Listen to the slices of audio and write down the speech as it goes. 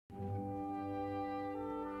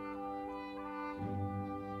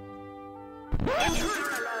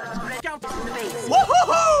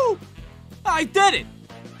Woohoo! I did it!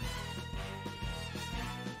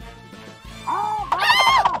 Oh,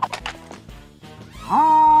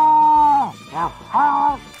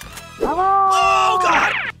 God!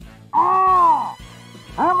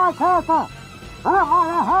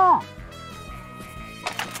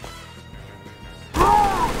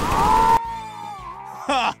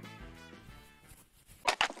 Ha!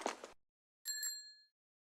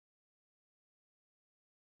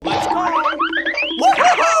 Let's go!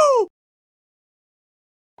 Woohoo!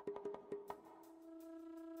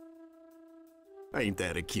 Ain't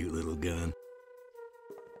that a cute little gun?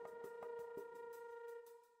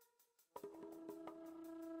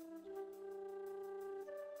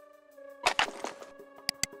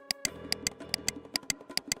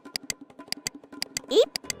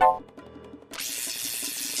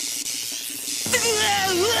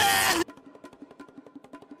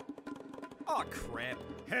 Oh, crap.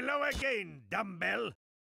 Hello again, dumbbell.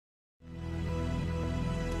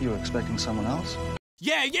 You were expecting someone else?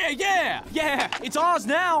 Yeah! Yeah, it's ours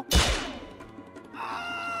now!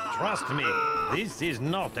 Trust me, this is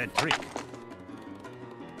not a trick.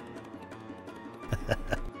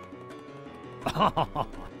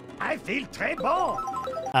 I feel très bon.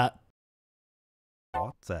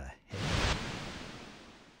 What the heck?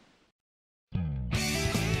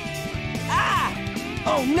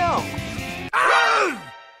 Oh, no!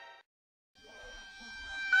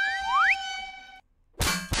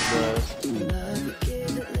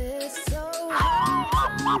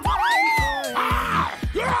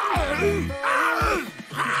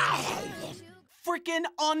 Freaking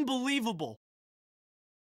unbelievable!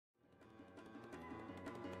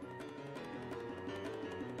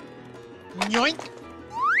 Yoink!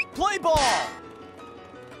 Play ball!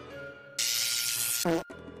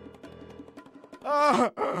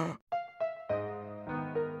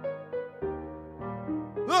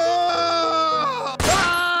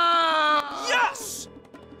 Yes!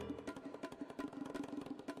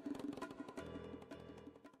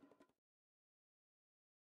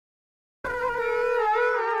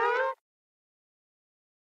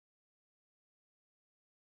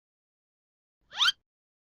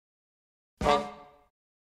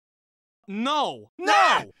 No!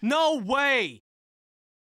 No! No way!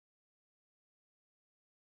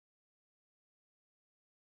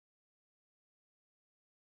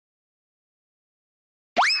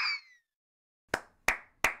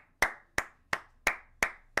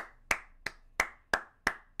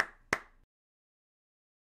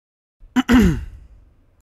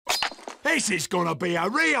 This is gonna be a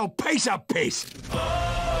real piece of piss!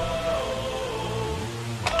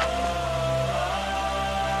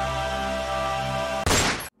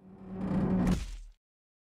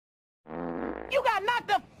 You got knocked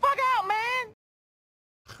the fuck out, man!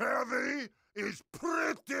 Heavy is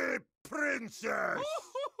pretty, princess!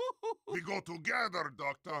 We go together,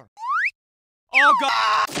 doctor. Oh,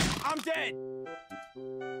 God! I'm dead!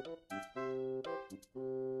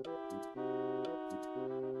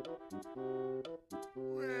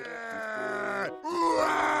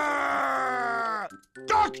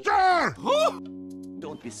 Doctor!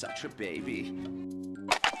 Don't be such a baby.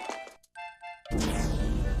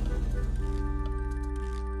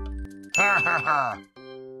 Ha ha ha!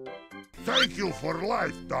 Thank you for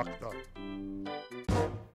life, doctor.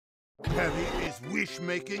 Heavy is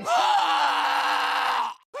wish-making.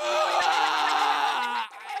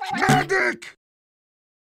 Medic!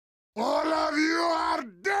 All of you are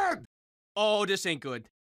dead! Oh, this ain't good.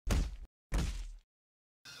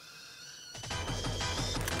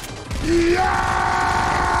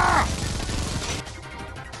 Yeah!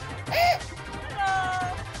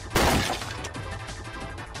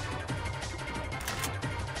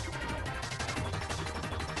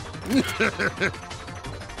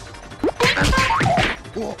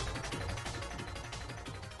 Oh.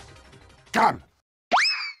 Come!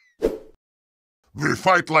 We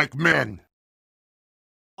fight like men!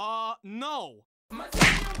 No!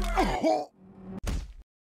 Oh.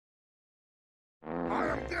 I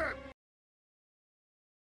am dead!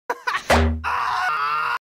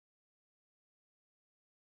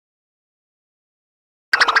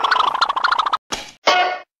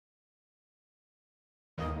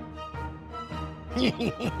 Oh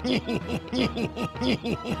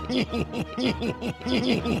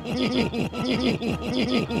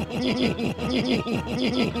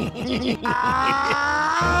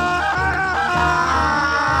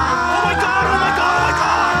my God! Oh my God! Oh my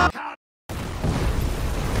God!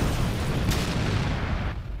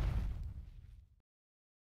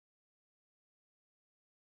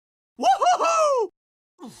 Woohoo!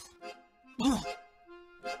 You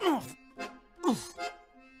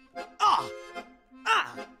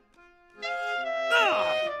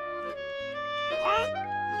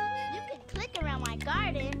can click around my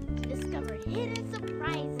garden to discover hidden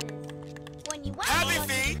surprises. When you want to go to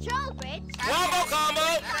the control bridge, Wombo combo!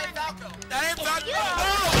 That ain't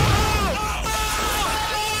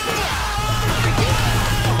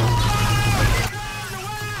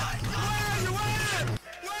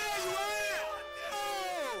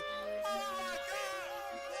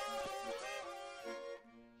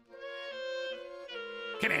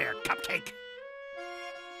Come here, cupcake.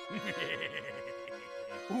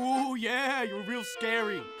 Ooh, yeah, you're real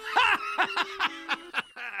scary.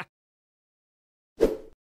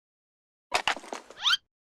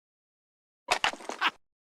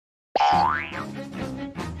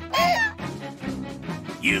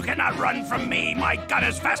 You cannot run from me. My gun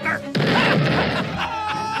is faster.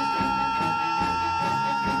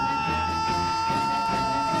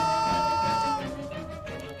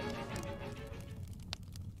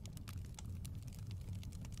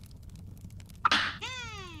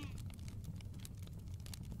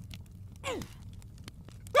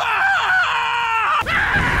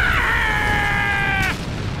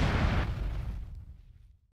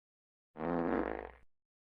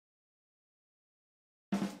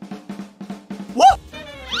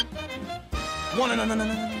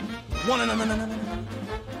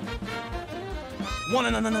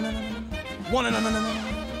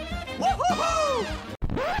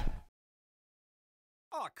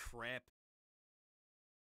 Oh, crap.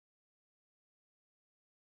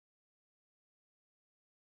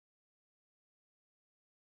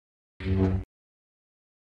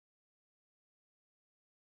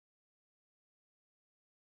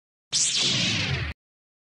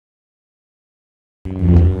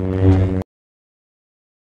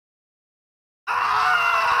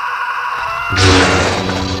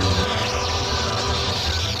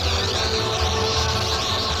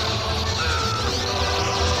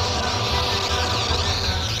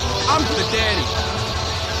 I'm the daddy.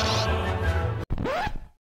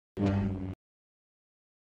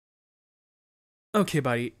 Okay,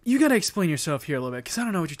 buddy, you gotta explain yourself here a little bit, because I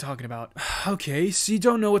don't know what you're talking about. Okay, so you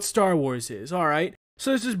don't know what Star Wars is, alright?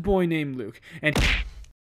 So there's this boy named Luke, and...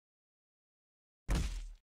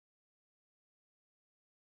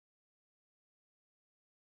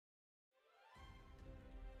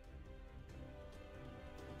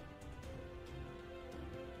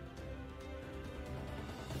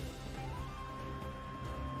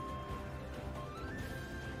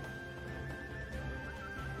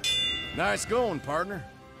 Nice going, partner.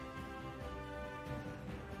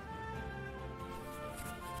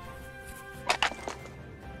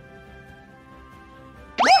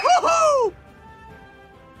 Woo-hoo-hoo!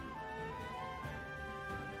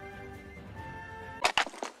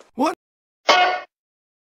 What?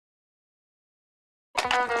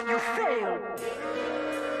 You failed.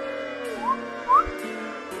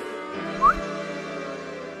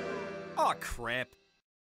 Oh, crap.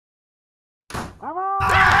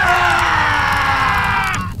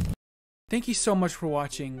 Thank you so much for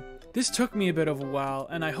watching. This took me a bit of a while,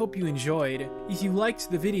 and I hope you enjoyed. If you liked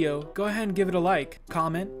the video, go ahead and give it a like,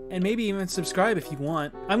 comment, and maybe even subscribe if you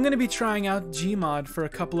want. I'm going to be trying out Gmod for a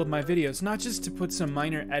couple of my videos, not just to put some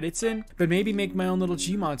minor edits in, but maybe make my own little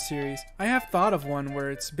Gmod series. I have thought of one where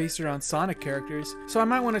it's based around Sonic characters, so I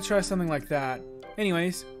might want to try something like that.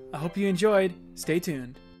 Anyways, I hope you enjoyed. Stay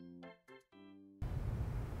tuned.